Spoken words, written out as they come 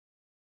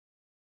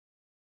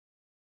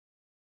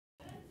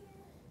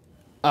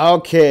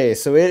Okay,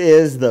 so it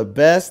is the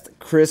best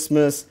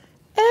Christmas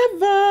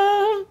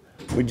ever.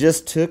 We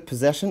just took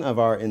possession of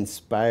our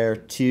Inspire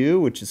 2,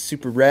 which is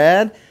super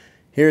rad.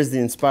 Here's the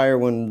Inspire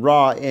 1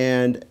 Raw,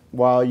 and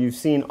while you've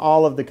seen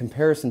all of the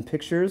comparison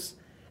pictures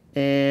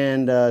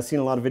and seen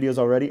a lot of videos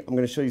already, I'm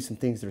going to show you some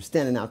things that are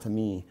standing out to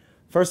me.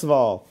 First of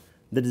all,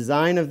 the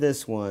design of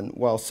this one,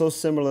 while so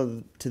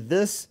similar to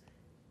this,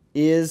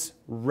 is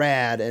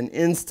rad and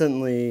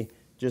instantly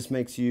just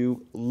makes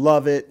you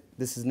love it.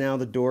 This is now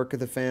the dork of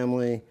the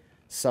family.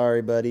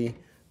 Sorry, buddy.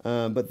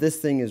 But this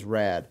thing is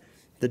rad.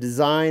 The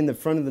design, the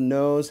front of the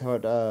nose, how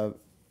it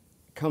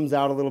comes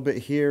out a little bit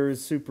here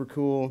is super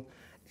cool.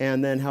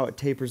 And then how it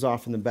tapers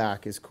off in the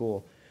back is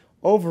cool.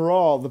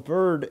 Overall, the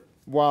bird,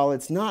 while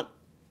it's not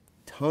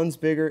tons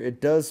bigger,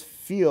 it does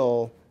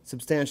feel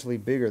substantially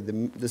bigger.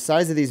 The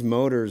size of these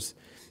motors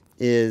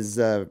is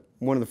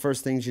one of the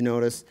first things you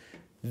notice.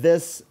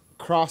 This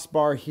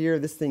crossbar here,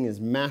 this thing is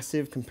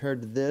massive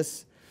compared to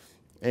this.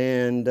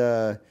 And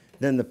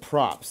then the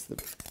props.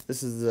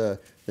 This is the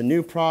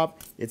new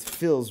prop. It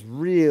feels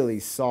really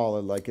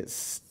solid, like it's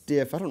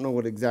stiff. I don't know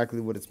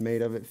exactly what it's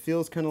made of. It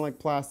feels kind of like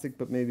plastic,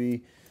 but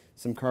maybe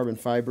some carbon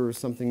fiber or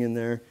something in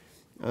there.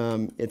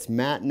 It's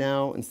matte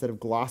now instead of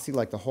glossy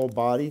like the whole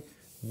body.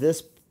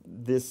 This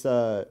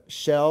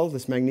shell,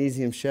 this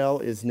magnesium shell,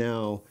 is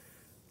now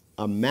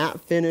a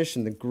matte finish,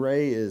 and the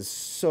gray is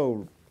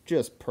so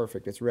just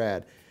perfect. It's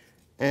rad.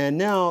 And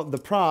now the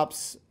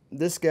props,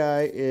 this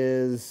guy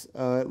is,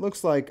 it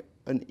looks like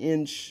an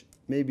inch,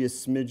 maybe a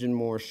smidgen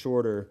more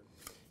shorter.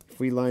 If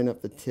we line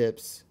up the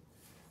tips,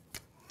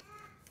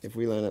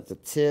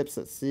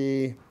 let's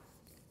see.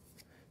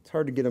 It's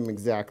hard to get them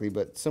exactly,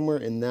 but somewhere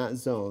in that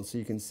zone, so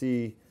you can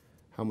see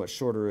how much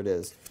shorter it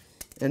is.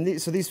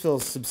 And so these feel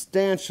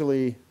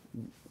substantially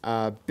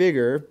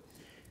bigger.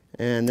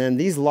 And then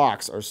these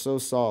locks are so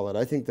solid.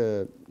 I think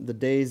the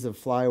days of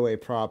flyaway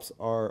props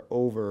are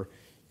over.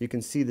 You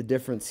can see the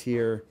difference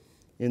here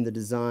in the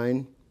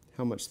design,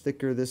 how much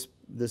thicker this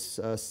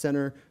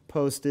center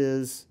post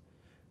is.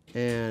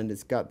 And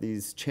it's got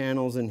these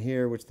channels in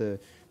here, which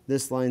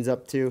this lines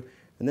up to.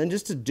 And then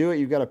just to do it,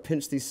 you've got to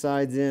pinch these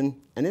sides in,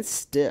 and it's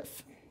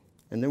stiff.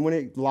 And then when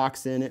it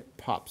locks in, it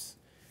pops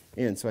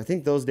in. So I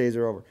think those days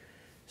are over.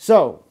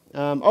 So,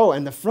 oh,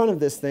 and the front of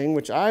this thing,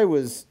 which let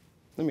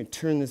me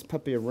turn this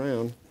puppy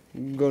around.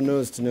 You can go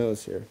nose to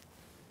nose here.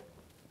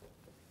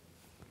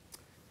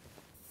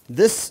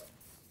 The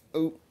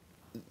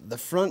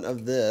front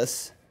of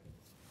this,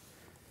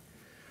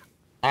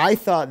 I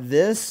thought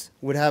this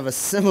would have a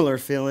similar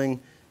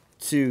feeling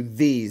to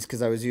these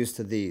because I was used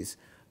to these.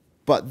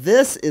 But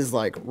this is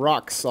like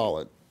rock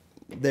solid.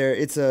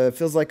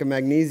 Feels like a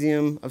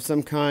magnesium of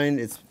some kind.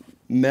 It's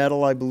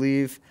metal, I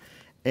believe,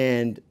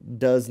 and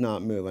does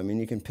not move. I mean,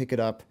 you can pick it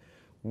up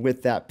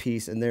with that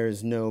piece and there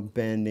is no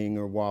bending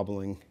or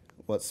wobbling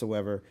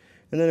whatsoever.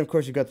 And then of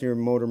course you've got your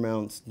motor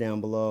mounts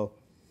down below,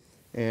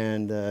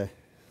 and the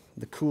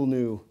cool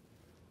new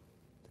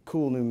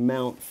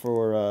mount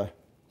for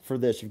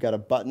this. You've got a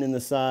button in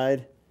the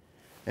side,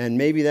 and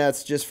maybe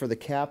that's just for the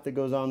cap that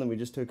goes on that we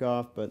just took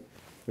off, but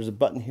there's a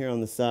button here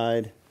on the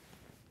side,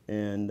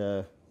 and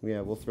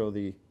yeah, we'll throw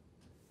the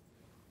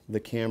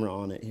camera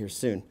on it here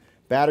soon.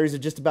 Batteries are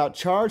just about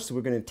charged, so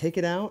we're going to take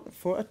it out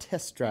for a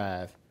test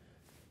drive.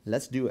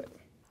 Let's do it.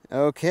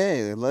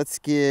 Okay, let's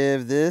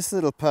give this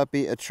little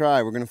puppy a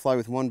try. We're going to fly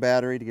with one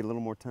battery to get a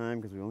little more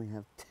time because we only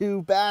have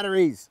 2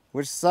 batteries,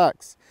 which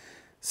sucks.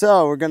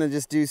 So we're going to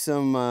just do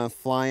some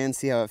flying,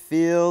 see how it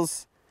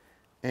feels.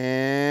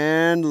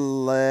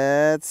 And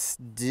let's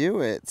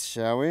do it,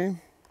 shall we?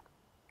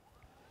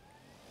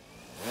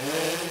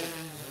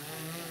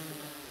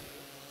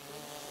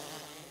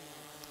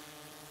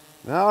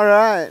 All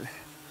right.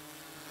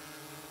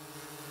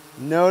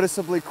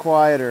 Noticeably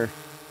quieter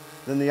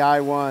than the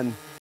i1.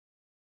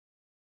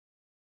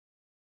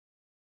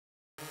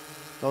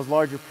 Those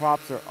larger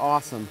props are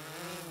awesome.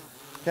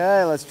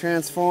 Okay, let's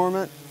transform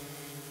it.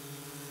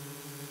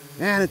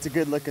 And it's a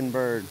good looking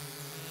bird.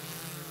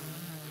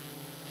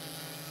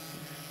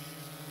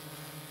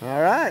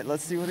 All right,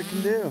 let's see what it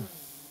can do.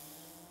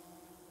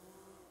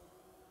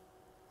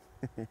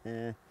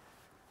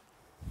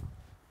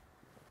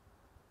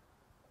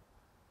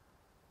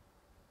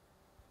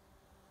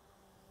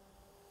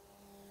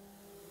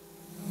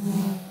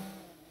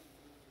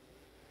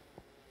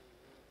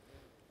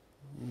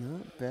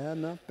 Not bad,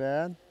 not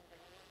bad.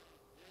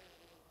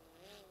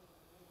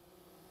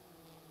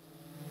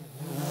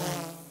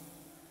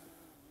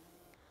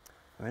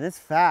 I mean, it's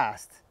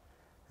fast,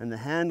 and the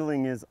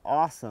handling is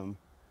awesome,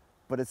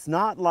 but it's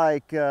not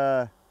like,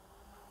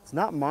 it's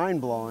not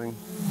mind-blowing.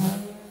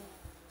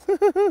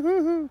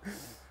 That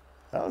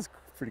was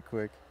pretty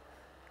quick.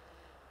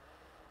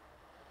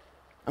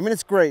 I mean,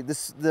 it's great.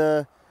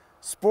 The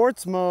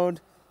sports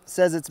mode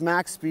says its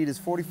max speed is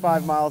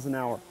 45 miles an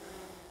hour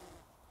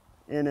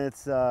in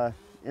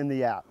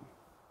the app.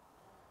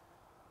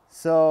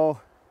 So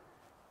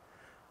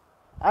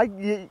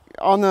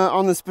on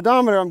the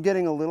speedometer, I'm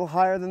getting a little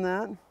higher than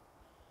that,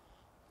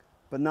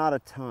 but not a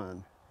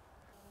ton.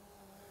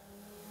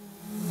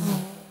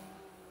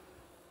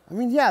 I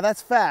mean, yeah,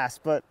 that's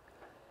fast, but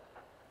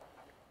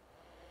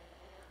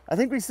I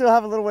think we still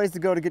have a little ways to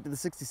go to get to the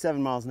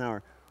 67 miles an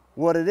hour.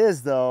 What it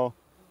is, though,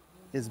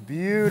 is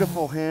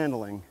beautiful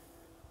handling.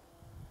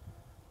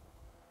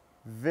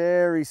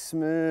 Very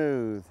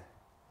smooth.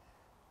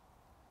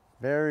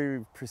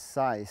 Very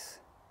precise.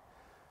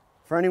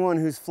 For anyone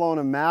who's flown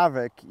a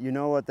Maverick, you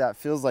know what that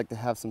feels like to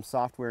have some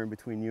software in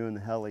between you and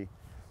the heli.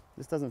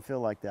 This doesn't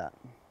feel like that.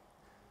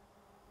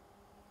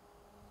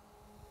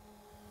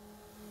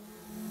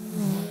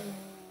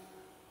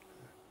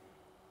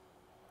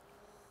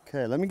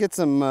 Okay, let me get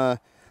some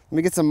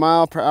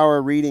mile per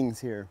hour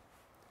readings here.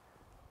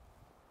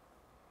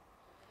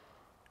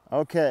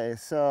 Okay,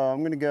 so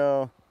I'm gonna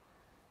go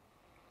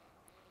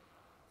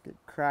get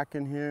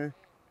cracking here.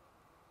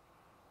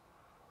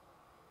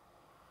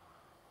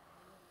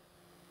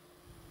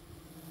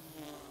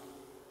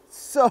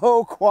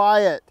 So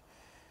quiet.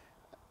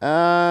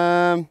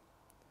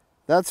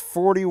 That's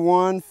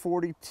 41,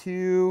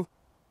 42,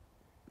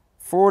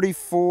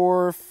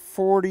 44,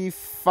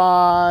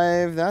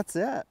 45. That's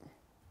it.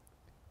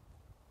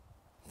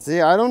 See,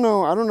 I don't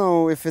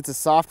know if it's a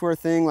software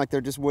thing, like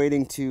they're just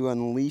waiting to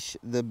unleash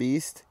the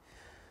beast.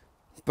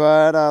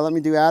 But let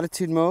me do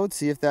attitude mode,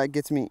 see if that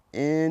gets me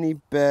any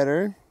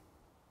better.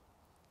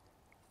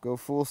 Go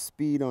full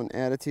speed on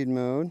attitude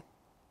mode.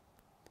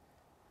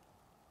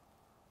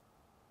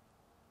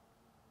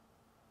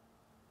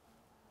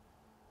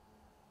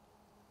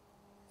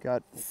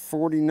 Got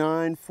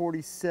 49,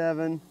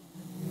 47.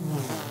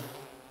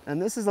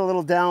 And this is a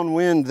little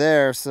downwind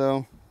there,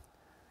 so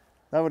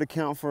that would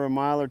account for a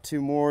mile or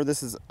two more.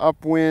 This is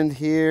upwind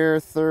here,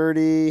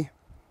 30.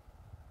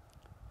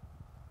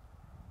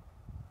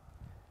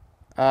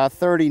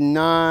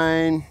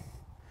 39,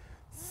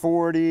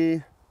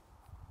 40.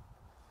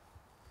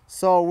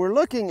 So we're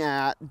looking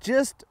at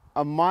just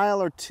a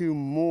mile or two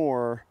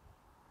more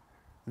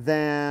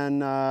than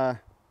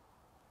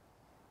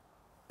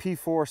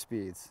P4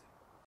 speeds.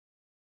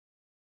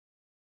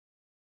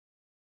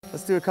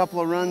 Let's do a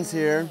couple of runs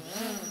here.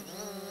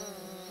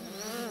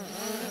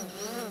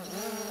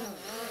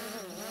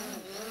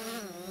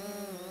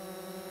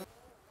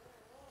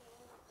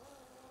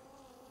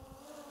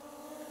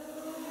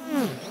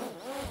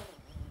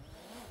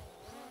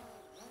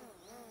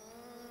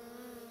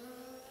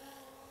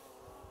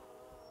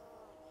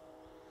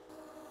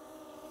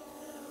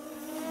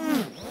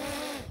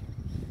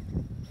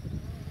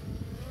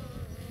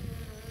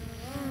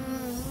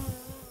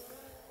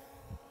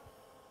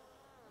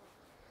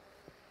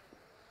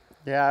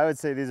 Yeah, I would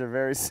say these are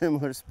very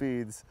similar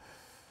speeds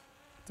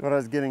to what I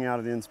was getting out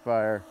of the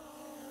Inspire.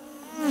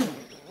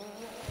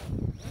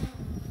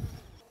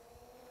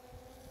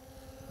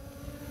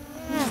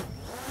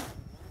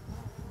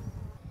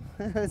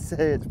 I would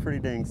say it's pretty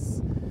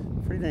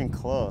dang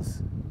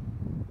close.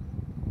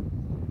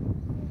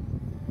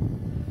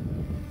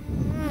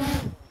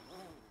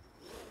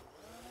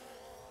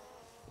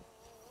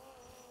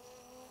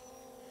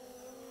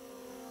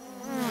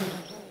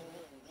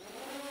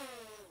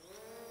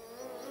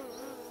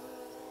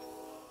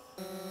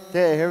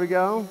 Okay, here we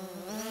go.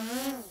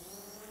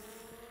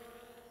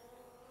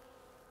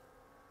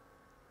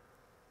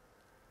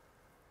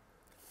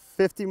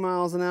 $50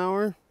 miles an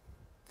hour,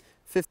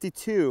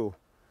 52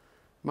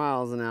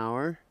 miles an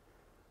hour.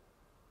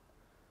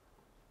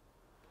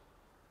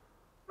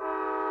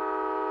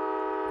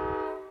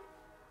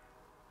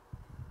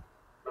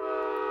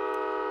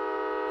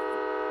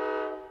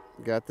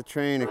 Got the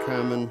train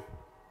a-coming.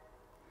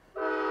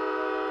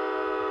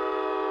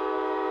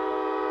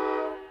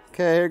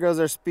 Okay, here goes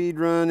our speed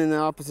run in the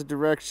opposite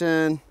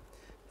direction.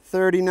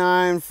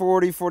 39,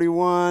 40,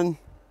 41.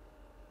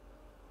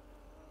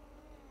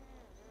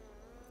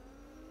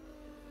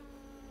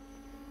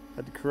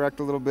 Had to correct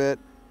a little bit.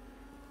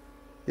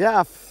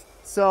 Yeah,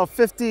 so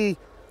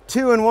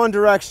 52 in one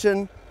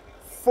direction,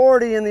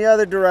 40 in the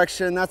other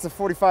direction. That's a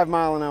 45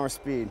 mile an hour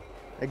speed.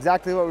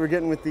 Exactly what we're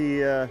getting with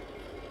the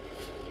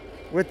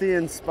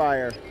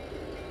Inspire.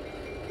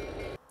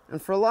 And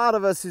for a lot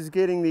of us who's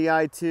getting the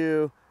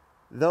i2,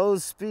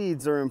 those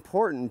speeds are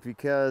important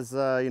because,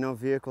 you know,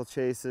 vehicle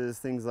chases,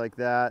 things like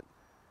that.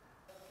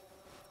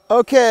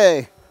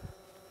 Okay,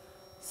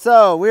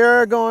 so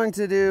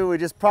we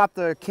just propped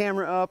the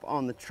camera up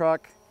on the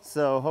truck,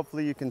 so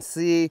hopefully you can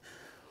see.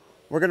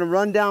 We're gonna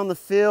run down the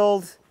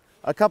field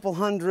a couple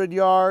 100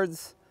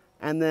 yards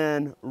and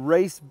then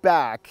race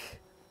back.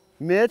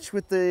 Mitch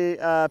with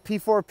the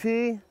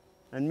P4P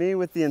and me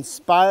with the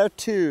Inspire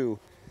 2.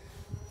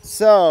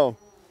 So,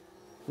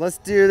 let's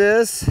do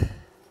this.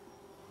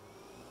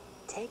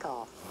 Take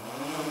off.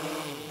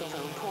 The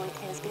home point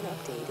has been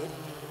updated.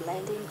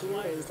 Landing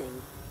gear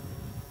raising.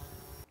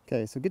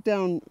 Okay, so get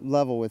down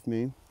level with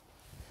me.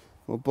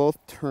 We'll both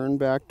turn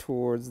back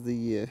towards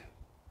the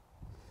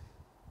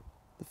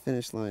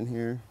finish line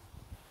here.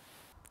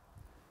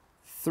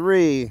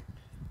 3,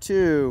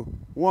 2,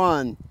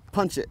 1,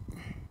 punch it.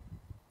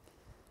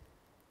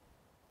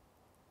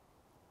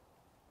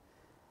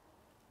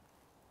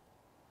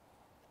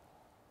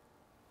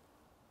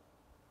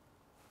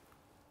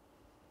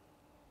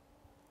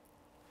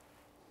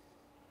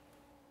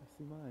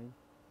 see mine.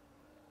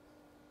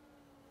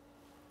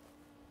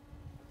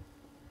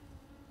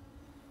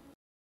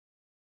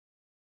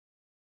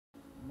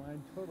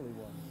 Mine totally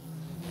won.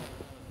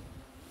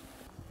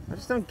 I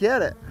just don't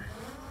get it.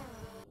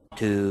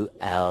 2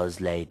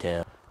 hours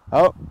later.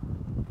 Oh,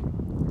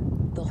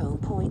 The home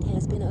point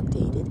has been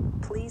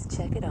updated. Please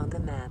check it on the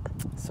map.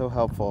 so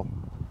helpful.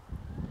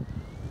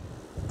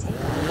 Take off.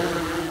 The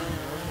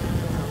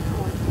home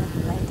point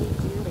has landing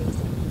gear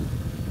raising.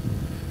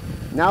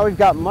 Now we've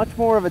got much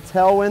more of a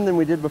tailwind than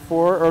we did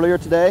before earlier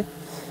today.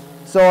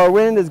 So our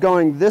wind is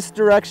going this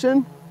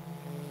direction.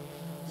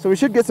 So we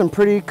should get some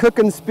pretty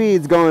cooking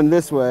speeds going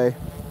this way.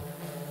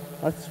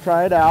 Let's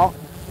try it out.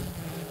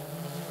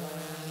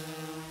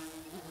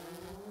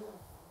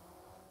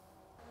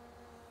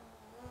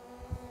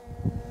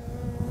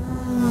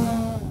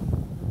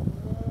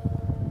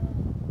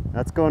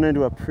 That's going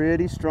into a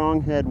pretty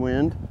strong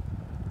headwind.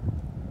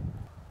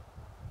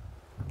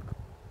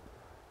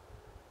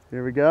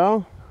 Here we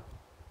go.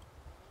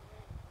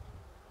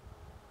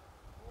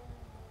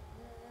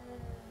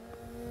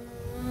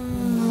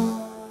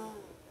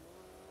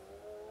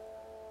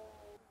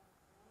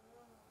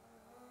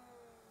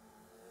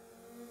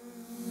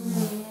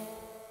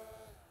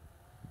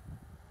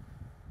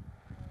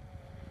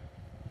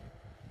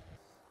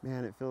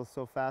 Man, it feels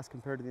so fast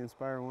compared to the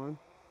Inspire 1.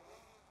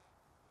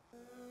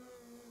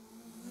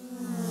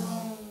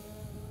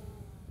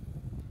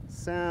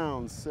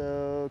 Sounds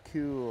so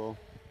cool.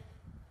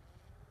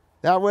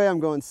 That way I'm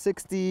going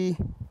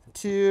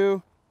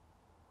 62,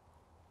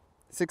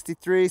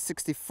 63,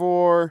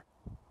 64,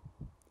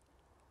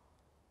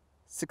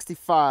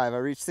 65. I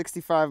reached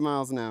 65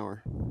 miles an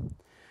hour.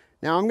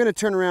 Now I'm going to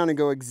turn around and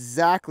go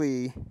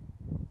exactly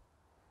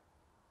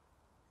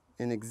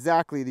in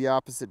the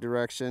opposite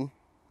direction.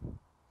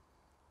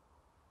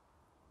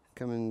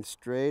 Coming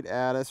straight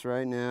at us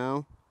right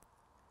now.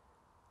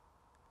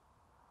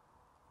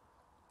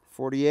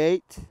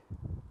 48,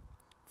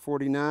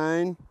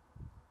 49,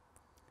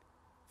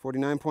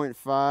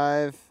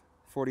 49.5,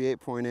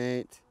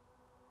 48.8,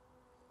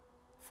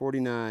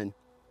 49.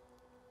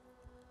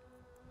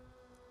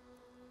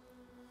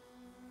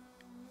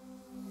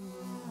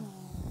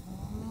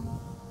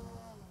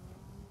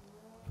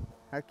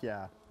 Heck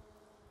yeah.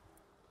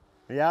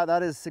 Yeah,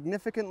 that is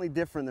significantly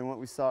different than what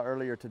we saw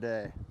earlier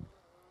today.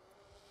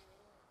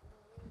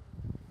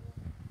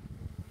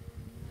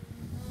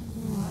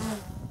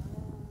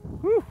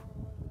 Whew.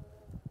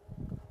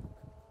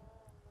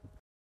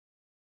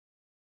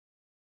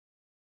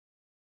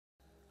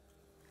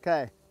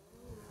 Okay,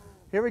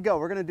 here we go.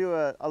 We're gonna do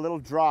a little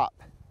drop.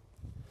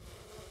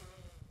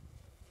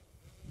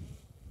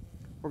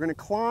 We're gonna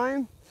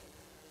climb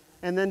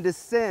and then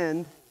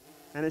descend,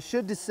 and it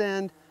should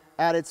descend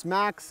at its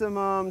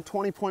maximum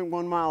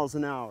 20.1 miles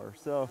an hour.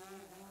 So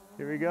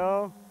here we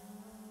go.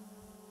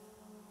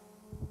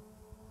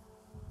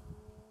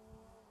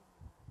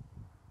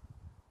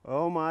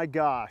 Oh my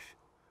gosh.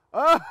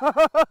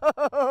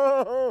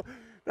 Oh,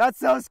 that's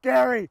so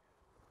scary.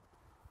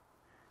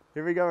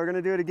 Here we go, we're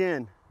gonna do it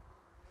again.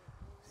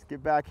 Just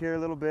get back here a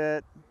little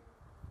bit.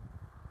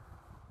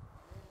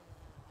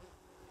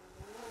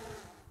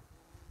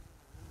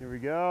 Here we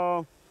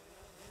go.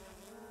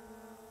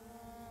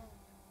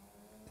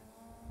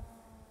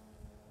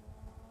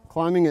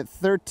 Climbing at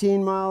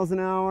 13 miles an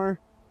hour.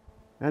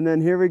 And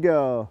then here we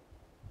go.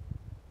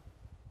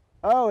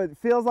 Oh, it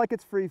feels like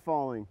it's free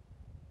falling.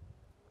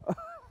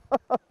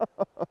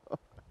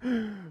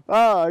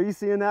 Oh, are you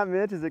seeing that,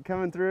 Mitch? Is it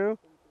coming through?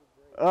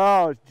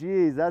 Oh,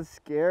 geez, that's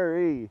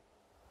scary.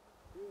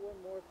 Do one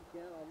more if you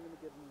can. I'm going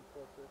to get in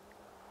closer.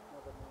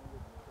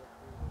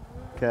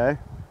 Okay.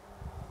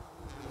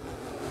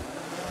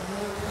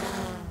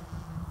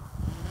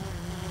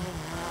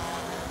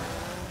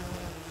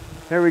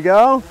 Here we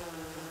go.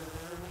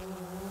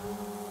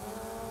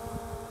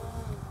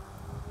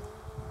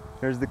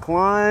 Here's the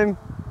climb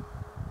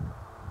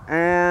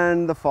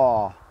and the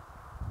fall.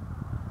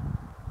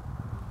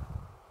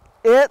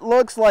 It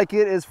looks like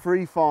it is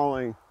free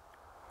falling.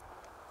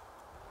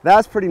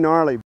 That's pretty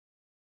gnarly.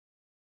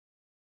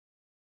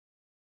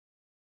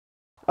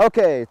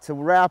 Okay, to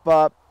wrap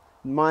up,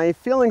 my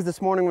feelings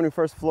this morning when we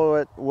first flew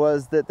it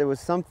was that there was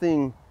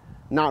something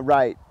not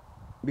right,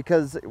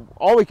 because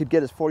all we could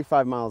get is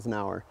 45 miles an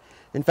hour.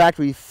 In fact,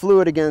 we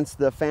flew it against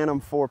the Phantom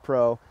 4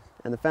 Pro,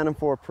 and the Phantom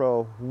 4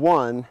 Pro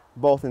won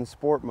both in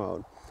sport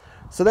mode.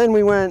 So then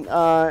we went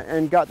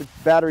and got the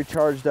battery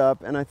charged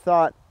up, and I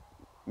thought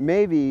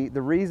maybe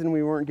the reason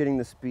we weren't getting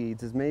the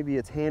speeds is maybe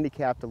it's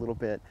handicapped a little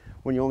bit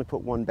when you only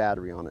put one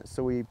battery on it.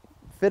 So we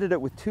fitted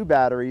it with 2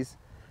 batteries,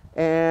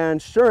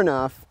 and sure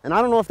enough, and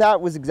I don't know if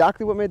that was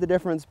exactly what made the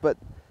difference, but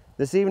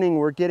this evening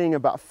we're getting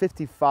about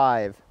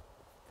 55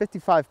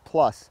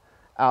 plus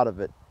out of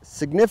it.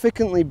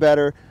 Significantly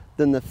better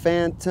than the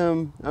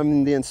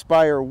the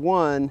Inspire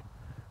 1,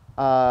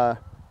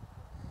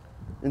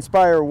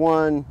 Inspire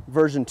 1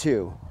 version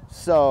 2.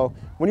 So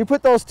when you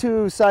put those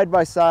two side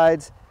by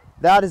sides,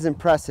 that is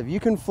impressive. You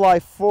can fly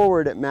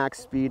forward at max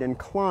speed and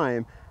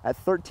climb at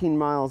 13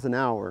 miles an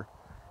hour.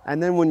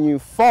 And then when you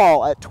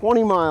fall at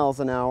 20 miles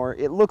an hour,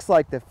 it looks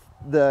like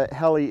the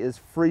heli is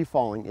free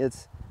falling.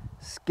 It's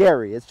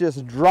scary. It's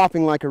just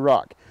dropping like a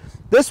rock.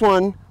 This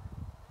one,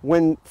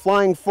 when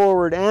flying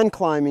forward and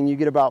climbing, you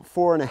get about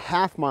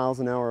 4.5 miles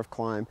an hour of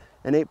climb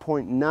and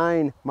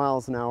 8.9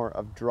 miles an hour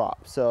of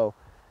drop. So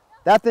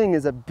that thing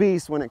is a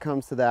beast when it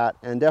comes to that,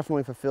 and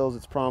definitely fulfills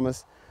its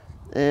promise.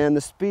 And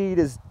the speed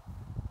is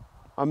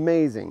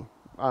amazing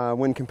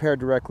when compared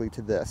directly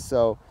to this.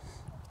 So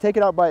take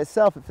it out by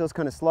itself, it feels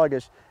kind of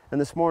sluggish, and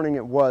this morning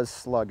it was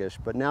sluggish,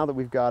 but now that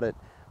we've got it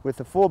with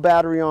the full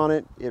battery on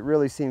it, it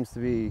really seems to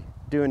be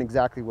doing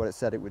exactly what it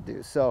said it would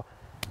do. So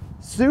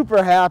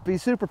super happy,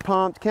 super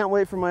pumped, can't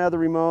wait for my other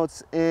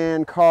remotes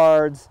and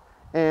cards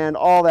and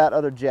all that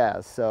other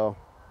jazz. So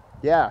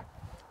yeah,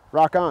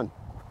 rock on.